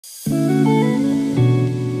Hey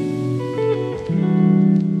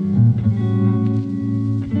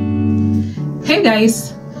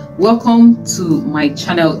guys, welcome to my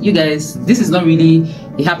channel. You guys, this is not really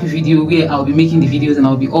a happy video where I'll be making the videos and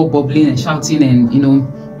I'll be all bubbling and shouting and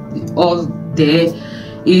all there.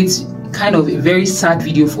 It's kind of a very sad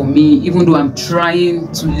video for me, even though I'm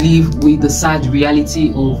trying to live with the sad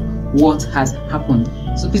reality of what has happened.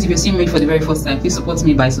 So please, if you're seeing me for the very first time, please support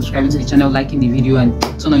me by subscribing to the channel, liking the video, and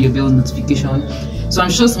turn on your bell notification. So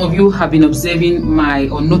I'm sure some of you have been observing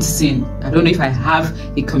or noticing. I don't know if I have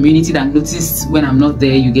a community that noticed when I'm not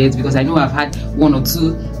there, you get, because I know I've had one or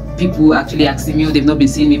two people actually asking me, they've not been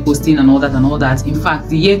seeing me posting and all that. In fact,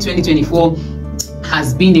 the year 2024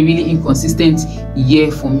 has been a really inconsistent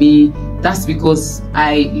year for me. That's because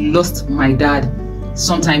I lost my dad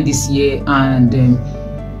sometime this year, and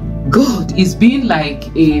God, it's been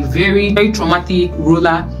like a very, very traumatic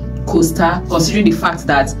roller coaster, considering the fact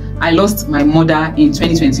that I lost my mother in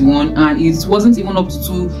 2021, and it wasn't even up to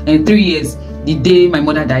 2 and 3 years the day my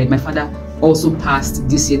mother died. My father also passed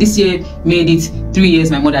this year. This year made it 3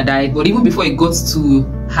 years my mother died, but even before it got to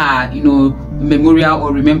her, memorial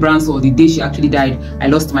or remembrance, or the day she actually died, I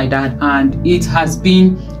lost my dad, and it has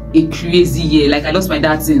been a crazy year. Like, I lost my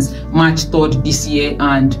dad since March 3rd this year,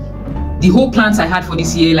 and the whole plans I had for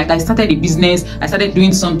this year, like, I started a business, I started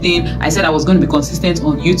doing something, I said I was going to be consistent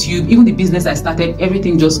on YouTube. Even the business I started,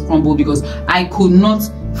 everything just crumbled because I could not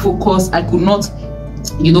focus, I could not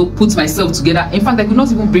put myself together. In fact, I could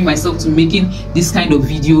not even bring myself to making this kind of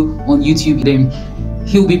video on YouTube. Then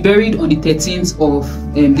he'll be buried on the 13th of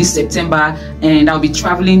this September, and I'll be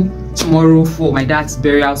traveling tomorrow for my dad's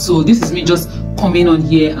burial. So this is me just coming on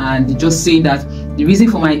here and just saying that the reason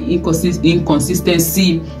for my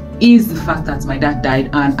inconsistency is the fact that my dad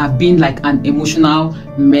died, and I've been like an emotional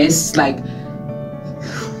mess. Like,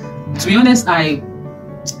 to be honest, I'm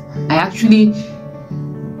actually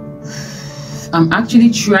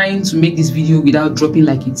trying to make this video without dropping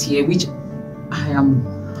like a tear, which I'm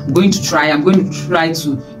going to try. I'm going to try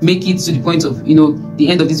to make it to the point of the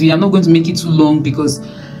end of this video. I'm not going to make it too long because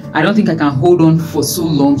I don't think I can hold on for so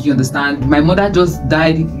long, you understand. My mother just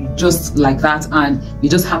died just like that, and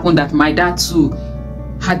it just happened that my dad too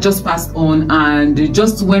had just passed on, and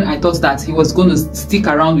just when I thought that he was going to stick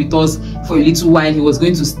around with us for a little while, he was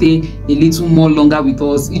going to stay a little more longer with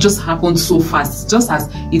us, it just happened so fast, just as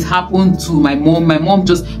it happened to my mom. My mom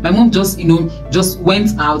just just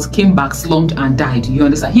went out, came back, slumped, and died, you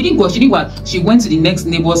understand. She didn't go, she went to the next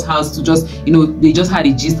neighbor's house to just they just had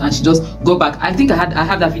a gist, and she just got back. I think I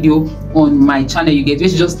have that video on my channel, you get, where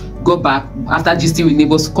she just got back after gisting with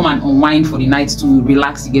neighbors to come and unwind for the night to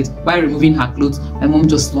relax, you get, while removing her clothes. My mom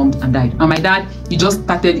just slumped and died, and my dad, he just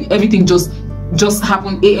started, everything just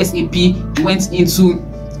happened ASAP. He went into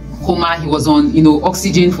coma, he was on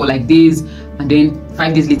oxygen for like days, and then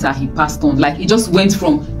 5 days later he passed on. Like, it just went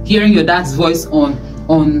from hearing your dad's voice on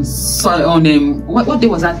what day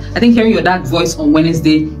was that? I think hearing your dad's voice on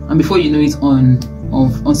Wednesday, and before you know it,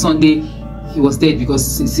 on Sunday he was dead, because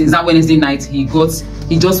since that Wednesday night he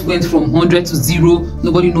just went from 100 to 0.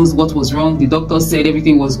 Nobody knows what was wrong. The doctor said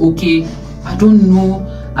everything was okay. I don't know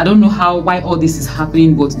why all this is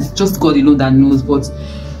happening, but it's just God alone that knows. But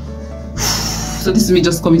so this is me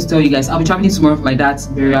just coming to tell you guys, I'll be traveling tomorrow for my dad's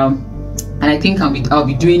burial, and I think I'll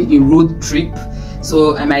be doing a road trip.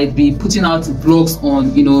 So I might be putting out vlogs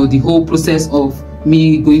on the whole process of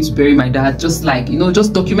me going to bury my dad, just like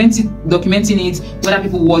just documenting it, whether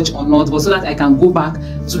people watch or not, but so that I can go back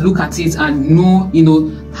to look at it and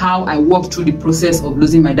know how I walked through the process of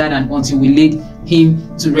losing my dad, and until we laid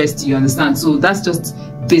him to rest, you understand. So that's just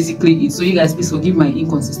basically it. So you guys, please forgive my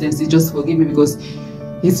inconsistency, just forgive me, because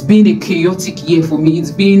it's been a chaotic year for me.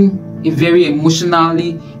 It's been a very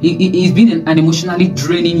it's been an emotionally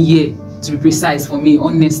draining year, to be precise, for me.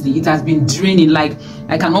 Honestly, it has been draining. Like,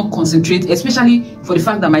 I cannot concentrate, especially for the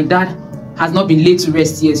fact that my dad has not been laid to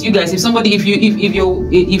rest yet. You guys, if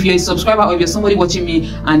you're a subscriber, or if you're somebody watching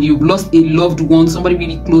me and you've lost a loved one, somebody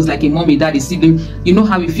really close, like a mom, a dad, a sibling, you know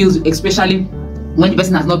how it feels, especially when the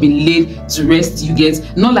person has not been laid to rest, you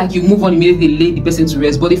get. Not like you move on immediately, lay the person to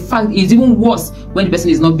rest, but the fact is even worse when the person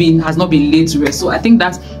has not been laid to rest. So I think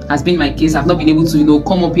that has been my case. I've not been able to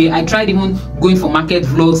come up here. I tried even going for market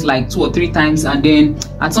vlogs like 2 or 3 times, and then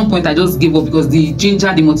at some point I just gave up, because the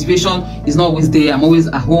ginger, the motivation is not always there. I'm always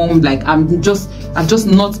at home. Like, I've just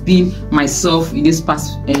not been myself in this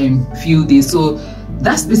past few days. So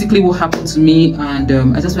that's basically what happened to me, and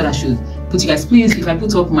I just thought I should put you guys, please, if I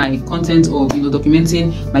put up my content of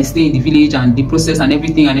documenting my stay in the village and the process and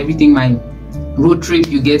everything my road trip,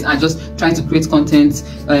 you get, and just trying to create content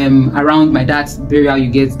around my dad's burial, you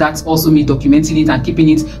get. That's also me documenting it and keeping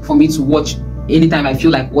it for me to watch anytime I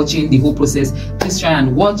feel like watching the whole process. Please try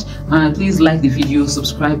and watch, and please like the video,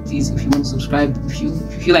 subscribe please if you want to subscribe, if you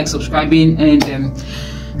feel like subscribing. And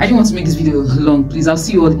I didn't want to make this video long. Please, I'll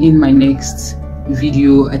see you all in my next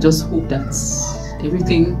video. I just hope that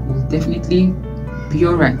everything will definitely be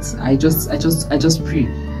all right. I just pray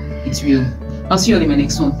it will. I'll see you all in my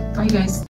next one. Bye guys.